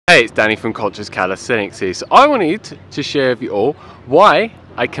Hey, it's Danny from Conscious Calisthenics here. So I wanted to share with you all why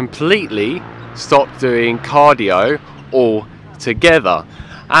I completely stopped doing cardio altogether.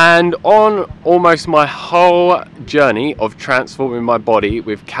 And on almost my whole journey of transforming my body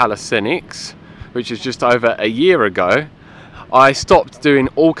with calisthenics, which was just over a year ago, I stopped doing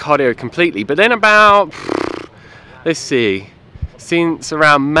all cardio completely. But then about, let's see, since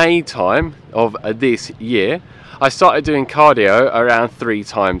around May time of this year, I started doing cardio around 3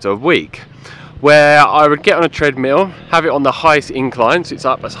 times a week, where I would get on a treadmill, have it on the highest incline, so it's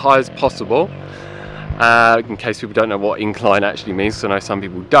up as high as possible, in case people don't know what incline actually means, so I know some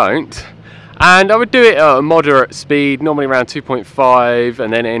people don't. And I would do it at a moderate speed, normally around 2.5,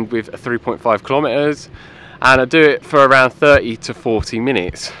 and then end with 3.5 kilometers, and I'd do it for around 30 to 40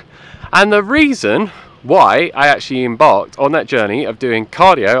 minutes. And the reason why I actually embarked on that journey of doing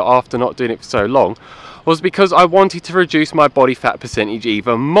cardio after not doing it for so long was because I wanted to reduce my body fat percentage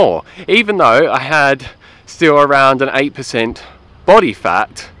even more. Even though I had still around an 8% body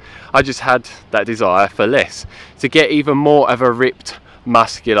fat, I just had that desire for less, to get even more of a ripped,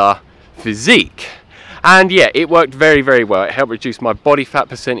 muscular physique. And yeah, it worked very, very well. It helped reduce my body fat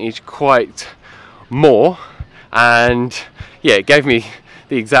percentage quite more, and yeah, it gave me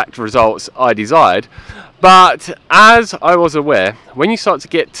the exact results I desired. But as I was aware, when you start to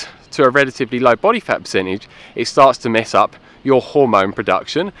get to a relatively low body fat percentage, it starts to mess up your hormone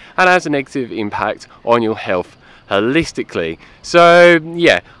production and has a negative impact on your health holistically. So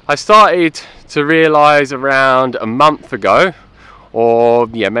yeah, I started to realize around a month ago, or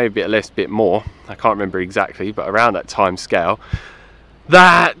yeah, maybe a bit less, bit more, I can't remember exactly, but around that time scale,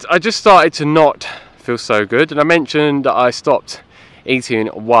 that I just started to not feel so good. And I mentioned that I stopped eating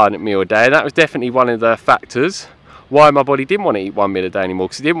 1 meal a day, and that was definitely one of the factors why my body didn't want to eat 1 meal a day anymore,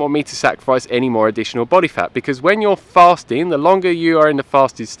 because it didn't want me to sacrifice any more additional body fat. Because when you're fasting, the longer you are in the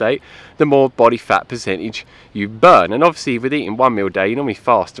fasted state, the more body fat percentage you burn. And obviously with eating 1 meal a day, you normally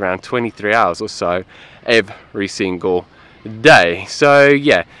fast around 23 hours or so every single day. So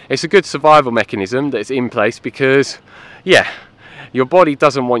yeah, it's a good survival mechanism that's in place, because yeah, your body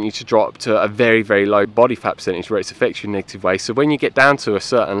doesn't want you to drop to a very, very low body fat percentage where it affects you in a negative way. So when you get down to a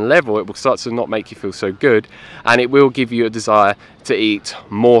certain level, it will start to not make you feel so good, and it will give you a desire to eat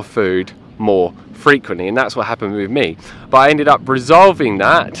more food more frequently. And that's what happened with me. But I ended up resolving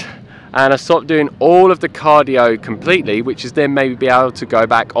that, and I stopped doing all of the cardio completely, which is then maybe be able to go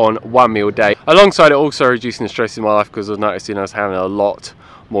back on 1 meal a day. Alongside it, also reducing the stress in my life, because I was noticing I was having a lot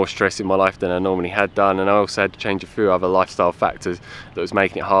more stress in my life than I normally had done, and I also had to change a few other lifestyle factors that was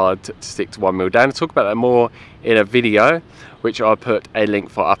making it hard to stick to 1 meal a day. And I'll talk about that more in a video, which I'll put a link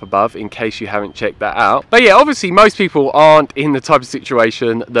for up above in case you haven't checked that out. But yeah, obviously most people aren't in the type of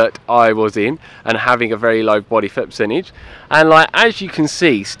situation that I was in, and having a very low body fat percentage. And like, as you can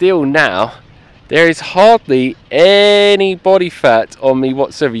see, still now, there is hardly any body fat on me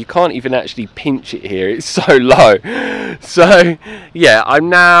whatsoever. You can't even actually pinch it here, it's so low. So yeah, I'm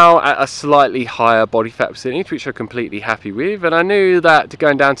now at a slightly higher body fat percentage, which I'm completely happy with. And I knew that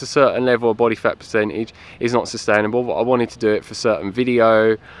going down to a certain level of body fat percentage is not sustainable, but I wanted to do it for certain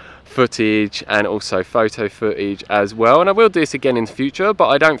video footage and also photo footage as well. And I will do this again in the future, but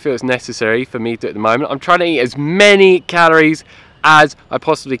I don't feel it's necessary for me to at the moment. I'm trying to eat as many calories as I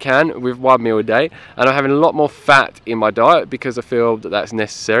possibly can with 1 meal a day, and I'm having a lot more fat in my diet because I feel that that's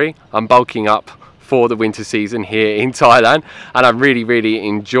necessary. I'm bulking up for the winter season here in Thailand, and I'm really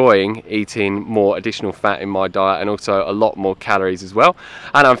enjoying eating more additional fat in my diet, and also a lot more calories as well,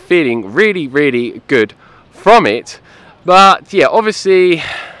 and I'm feeling really good from it. But yeah, obviously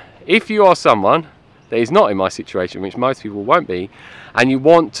if you are someone that is not in my situation, which most people won't be, and you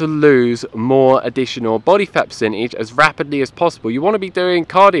want to lose more additional body fat percentage as rapidly as possible, you want to be doing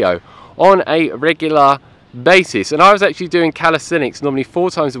cardio on a regular basis. And I was actually doing calisthenics normally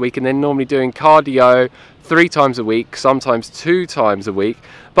 4 times a week, and then normally doing cardio 3 times a week, sometimes 2 times a week.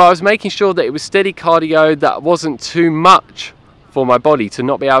 But I was making sure that it was steady cardio that wasn't too much for my body to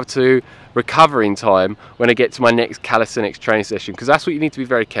not be able to recover in time when I get to my next calisthenics training session, because that's what you need to be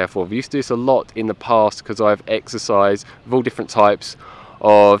very careful of. I used to do this a lot in the past because I've exercised with all different types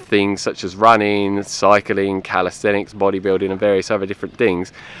of things such as running, cycling, calisthenics, bodybuilding and various other different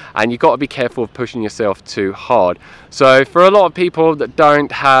things, and you've got to be careful of pushing yourself too hard. So for a lot of people that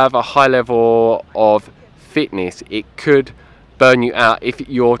don't have a high level of fitness, it could burn you out if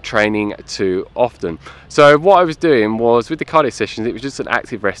you're training too often. So what I was doing was, with the cardio sessions, it was just an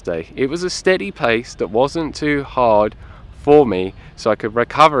active rest day. It was a steady pace that wasn't too hard for me, so I could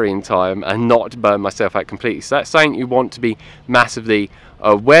recover in time and not burn myself out completely. So that's something you want to be massively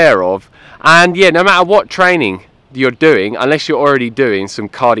aware of. And yeah, no matter what training you're doing, unless you're already doing some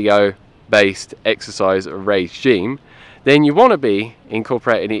cardio based exercise regime, then you want to be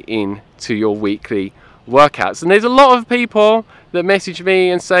incorporating it into your weekly workouts. And there's a lot of people that message me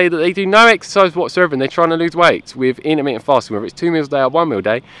and say that they do no exercise whatsoever and they're trying to lose weight with intermittent fasting, whether it's 2 meals a day or 1 meal a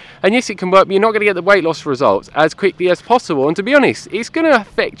day. And yes, it can work, but you're not going to get the weight loss results as quickly as possible. And to be honest, it's going to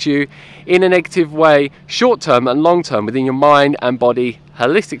affect you in a negative way, short term and long term, within your mind and body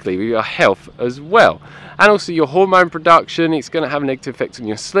holistically, with your health as well. And also your hormone production. It's going to have a negative effect on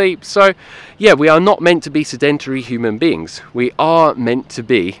your sleep. So yeah, we are not meant to be sedentary human beings. We are meant to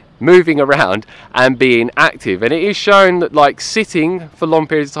be moving around and being active. And it is shown that like sitting for long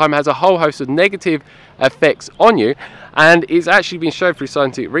periods of time has a whole host of negative effects on you, and it's actually been shown through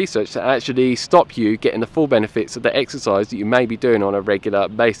scientific research to actually stop you getting the full benefits of the exercise that you may be doing on a regular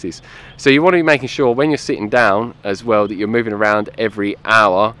basis. So you want to be making sure when you're sitting down as well that you're moving around every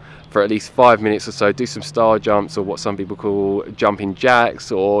hour for at least 5 minutes or so. Do some star jumps, or what some people call jumping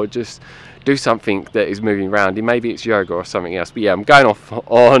jacks, or just do something that is moving around. And maybe it's yoga or something else. But yeah, I'm going off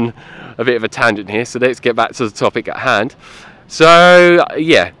on a bit of a tangent here, so let's get back to the topic at hand. So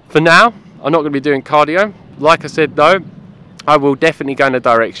yeah, for now I'm not going to be doing cardio. Like I said though, I will definitely go in the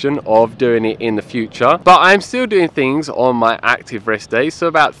direction of doing it in the future, but I'm still doing things on my active rest days, so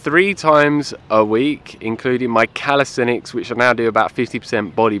about 3 times a week, including my calisthenics, which I now do about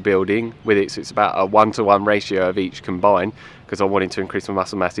 50% bodybuilding with it, so it's about a 1-to-1 ratio of each combined, because I wanted to increase my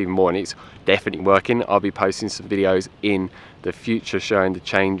muscle mass even more, and it's definitely working. I'll be posting some videos in the future showing the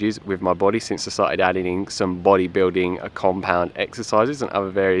changes with my body since I started adding in some bodybuilding compound exercises and other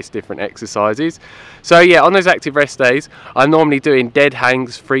various different exercises. So yeah, on those active rest days, I'm normally doing dead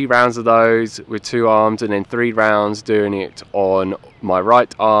hangs, 3 rounds of those with 2 arms, and then 3 rounds doing it on my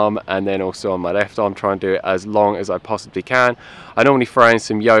right arm and then also on my left arm, trying to do it as long as I possibly can. I normally throw in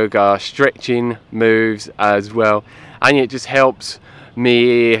some yoga stretching moves as well, and it just helps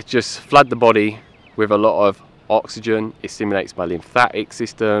me just flood the body with a lot of oxygen. It stimulates my lymphatic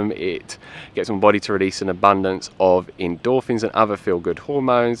system, it gets my body to release an abundance of endorphins and other feel-good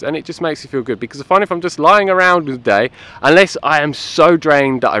hormones, and it just makes me feel good, because I find if I'm just lying around all day, unless I am so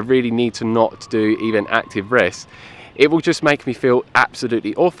drained that I really need to not do even active rest, it will just make me feel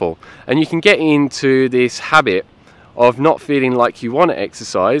absolutely awful. And you can get into this habit of not feeling like you want to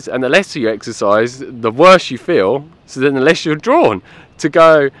exercise, and the less you exercise, the worse you feel, so then the less you're drawn to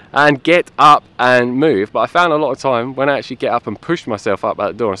go and get up and move. But I found a lot of time when I actually get up and push myself up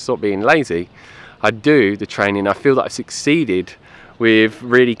out the door and stop being lazy, I do the training, I feel that I've succeeded with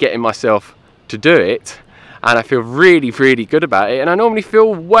really getting myself to do it, and I feel really good about it, and I normally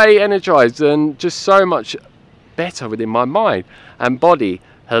feel way energized and just so much better within my mind and body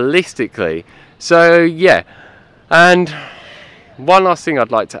holistically. So yeah. And one last thing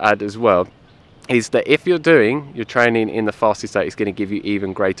I'd like to add as well is that if you're doing your training in the fasting state, it's going to give you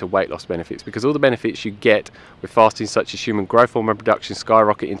even greater weight loss benefits, because all the benefits you get with fasting, such as human growth hormone production,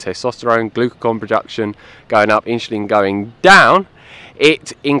 skyrocketing testosterone, glucagon production going up, insulin going down,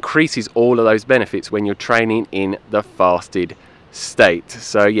 it increases all of those benefits when you're training in the fasted state.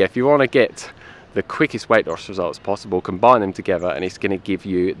 So yeah, if you want to get the quickest weight loss results possible, combine them together, and it's going to give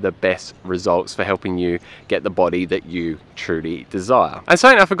you the best results for helping you get the body that you truly desire. And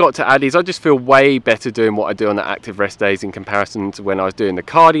something I forgot to add is I just feel way better doing what I do on the active rest days in comparison to when I was doing the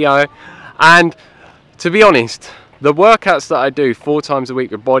cardio. And to be honest, the workouts that I do 4 times a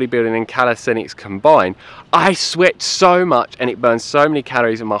week with bodybuilding and calisthenics combined, I sweat so much and it burns so many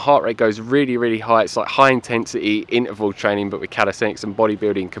calories, and my heart rate goes really high. It's like high intensity interval training, but with calisthenics and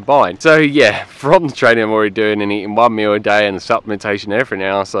bodybuilding combined. So yeah, from the training I'm already doing and eating 1 meal a day and the supplementation and everything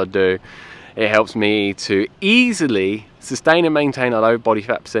else I do, it helps me to easily sustain and maintain a low body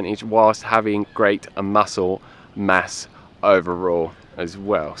fat percentage whilst having great muscle mass overall as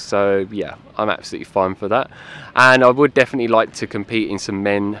well. So yeah, I'm absolutely fine for that, and I would definitely like to compete in some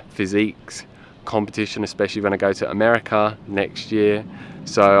men physiques competition, especially when I go to America next year,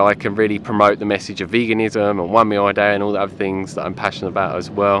 so I can really promote the message of veganism and 1 meal a day and all the other things that I'm passionate about as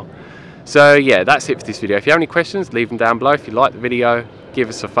well. So yeah, that's it for this video. If you have any questions, leave them down below. If you like the video, give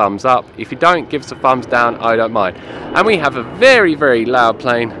us a thumbs up. If you don't, give us a thumbs down, I don't mind. And we have a very loud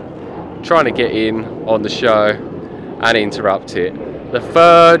plane trying to get in on the show and interrupt it. The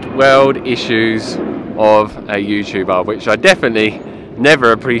third world issues of a YouTuber, which I definitely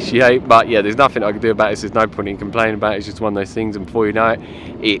never appreciate, but yeah, there's nothing I can do about it, so there's no point in complaining about it. It's just one of those things, and before you know it,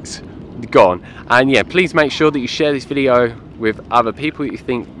 it's gone. And yeah, please make sure that you share this video with other people that you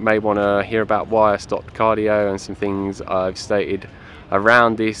think may want to hear about why I stopped cardio and some things I've stated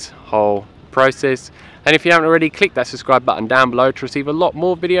around this whole process. And if you haven't already, click that subscribe button down below to receive a lot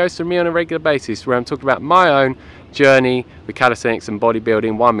more videos from me on a regular basis, where I'm talking about my own journey with calisthenics and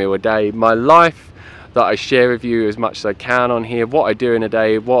bodybuilding, 1 meal a day, my life that I share with you as much as I can on here, what I do in a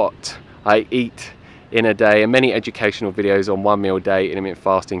day, what I eat in a day, and many educational videos on 1 meal a day, intermittent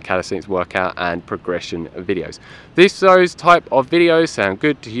fasting, calisthenics workout and progression videos. If those type of videos sound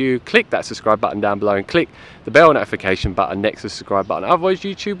good to you, click that subscribe button down below and click the bell notification button next to the subscribe button. Otherwise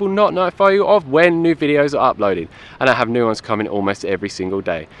YouTube will not notify you of when new videos are uploaded, and I have new ones coming almost every single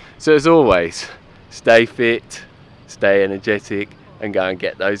day. So as always, stay fit, stay energetic and go and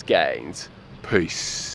get those gains. Peace.